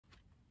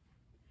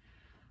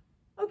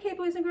Okay,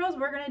 boys and girls,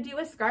 we're going to do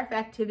a scarf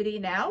activity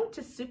now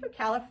to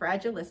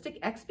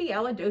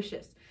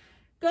Supercalifragilisticexpialidocious.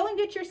 Go and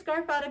get your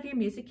scarf out of your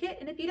music kit,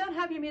 and if you don't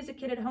have your music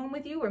kit at home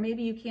with you, or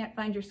maybe you can't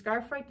find your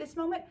scarf right this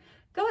moment,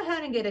 go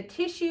ahead and get a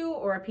tissue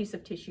or a piece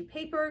of tissue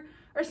paper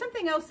or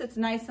something else that's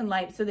nice and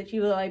light so that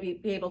you will be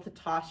able to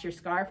toss your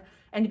scarf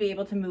and to be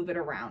able to move it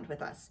around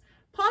with us.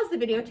 Pause the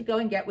video to go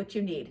and get what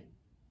you need.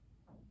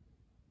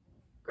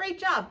 Great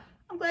job.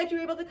 I'm glad you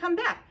were able to come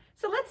back.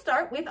 So let's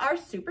start with our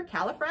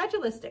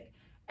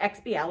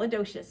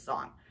Supercalifragilisticexpialidocious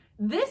song.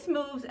 This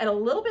moves at a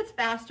little bit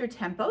faster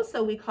tempo,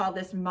 so we call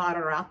this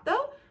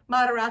moderato.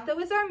 Moderato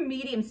is our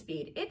medium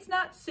speed. It's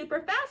not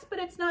super fast, but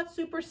it's not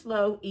super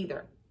slow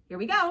either. Here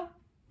we go.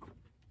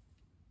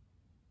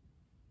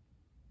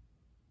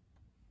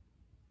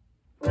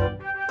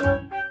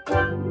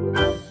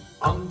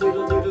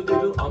 Diddle diddle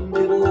diddle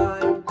diddle I.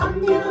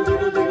 Diddle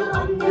diddle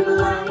diddle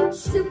diddle I.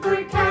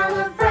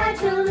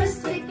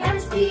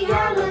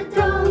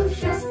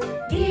 Supercalifragilisticexpialidocious.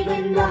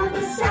 Even though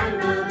the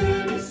sound of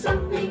it is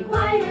something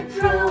quite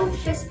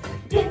atrocious,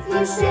 if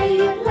you say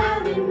it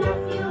loud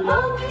enough, you'll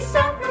always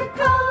sound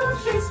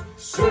precocious.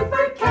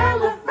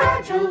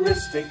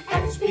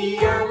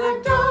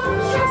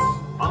 Supercalifragilisticexpialidocious.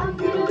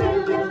 Diddle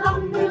diddle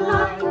diddle diddle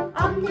I.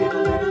 Diddle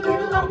diddle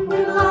diddle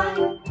diddle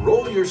I.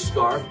 Roll your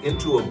scarf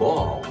into a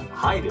ball.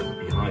 Hide it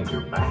behind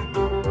your back.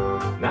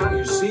 Now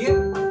you see it,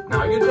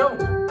 now you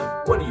don't.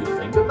 What do you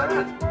think of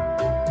that?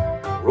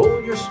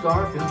 Roll your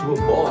scarf into a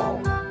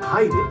ball.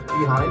 Hide it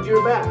behind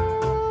your back.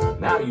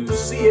 Now you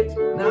see it,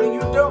 now you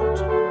don't.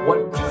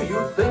 What do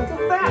you think of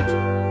that?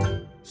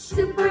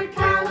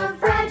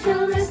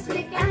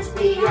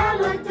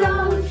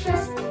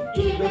 Supercalifragilisticexpialidocious.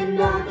 Even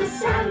though the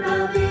sound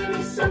of it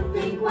is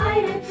something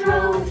quite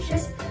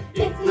atrocious,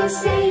 if you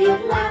say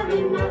it loud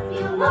enough,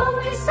 you'll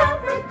always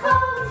sound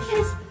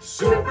precocious.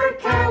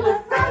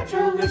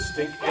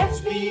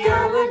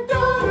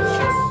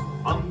 Supercalifragilisticexpialidocious.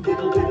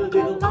 Diddle diddle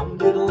diddle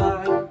diddle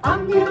I.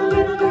 Diddle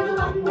diddle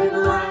diddle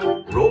diddle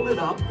I. Roll it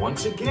up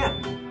once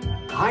again.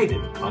 Hide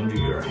it under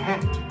your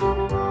hat.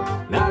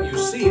 Now you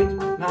see it,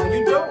 now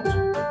you don't.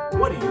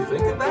 What do you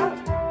think of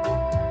that?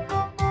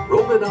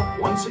 Roll it up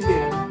once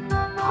again.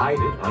 Hide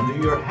it under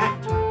your hat.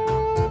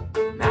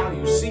 Now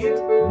you see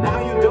it, now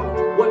you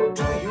don't. What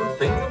do you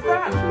think of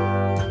that?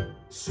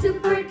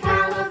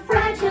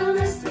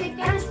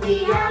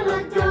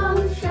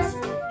 Supercalifragilisticexpialidocious.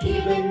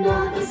 Even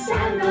though the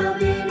sound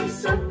of it is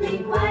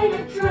something quite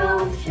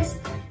atrocious,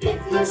 if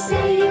you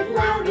say it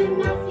loud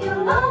enough,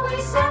 you'll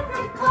always sound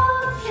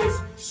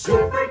precocious.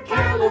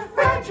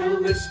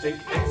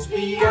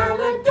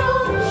 Supercalifragilisticexpialidocious.